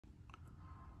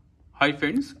Hi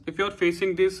friends, if you are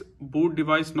facing this boot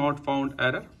device not found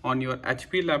error on your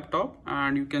HP laptop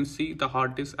and you can see the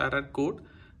hard disk error code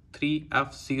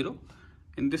 3F0.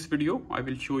 In this video, I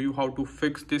will show you how to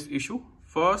fix this issue.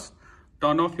 First,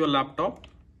 turn off your laptop.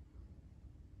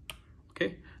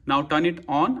 Okay, now turn it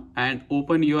on and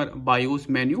open your BIOS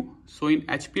menu. So in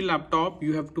HP laptop,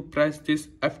 you have to press this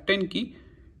F10 key,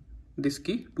 this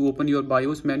key to open your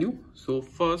BIOS menu. So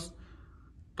first,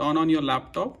 turn on your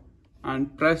laptop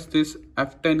and press this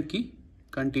F10 key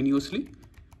continuously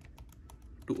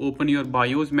to open your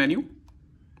BIOS menu.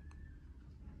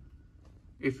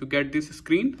 If you get this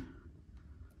screen,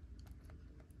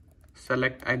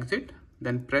 select exit,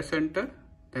 then press enter,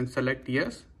 then select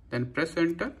yes, then press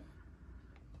enter.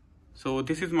 So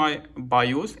this is my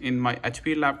BIOS in my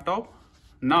HP laptop.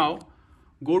 Now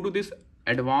go to this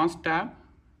advanced tab.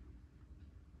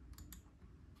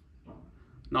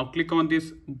 Now click on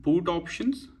this boot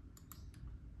options.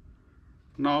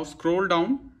 Now scroll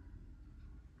down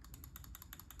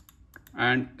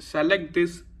and select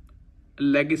this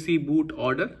legacy boot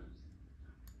order.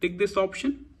 Tick this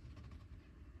option.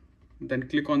 Then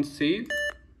click on save.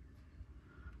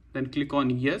 Then click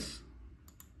on yes.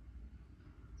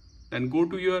 Then go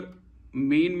to your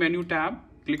main menu tab.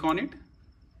 Click on it.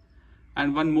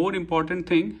 And one more important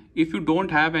thing, if you don't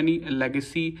have any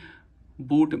legacy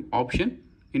boot option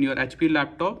in your HP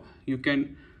laptop, you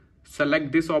can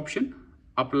select this option,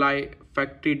 apply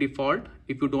factory default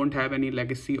if you don't have any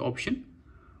legacy option.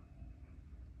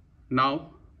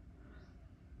 Now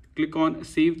click on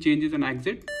save changes and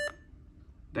exit,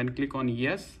 then click on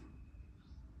yes.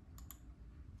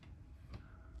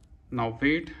 Now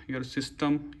wait, your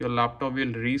laptop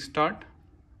will restart.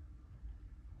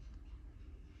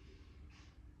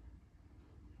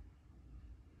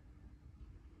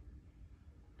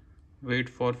 Wait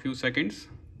for a few seconds.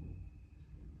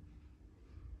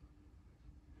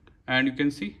 And you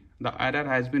can see the error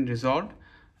has been resolved.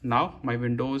 Now my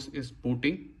Windows is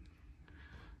booting.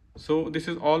 So this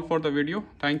is all for the video.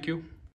 Thank you.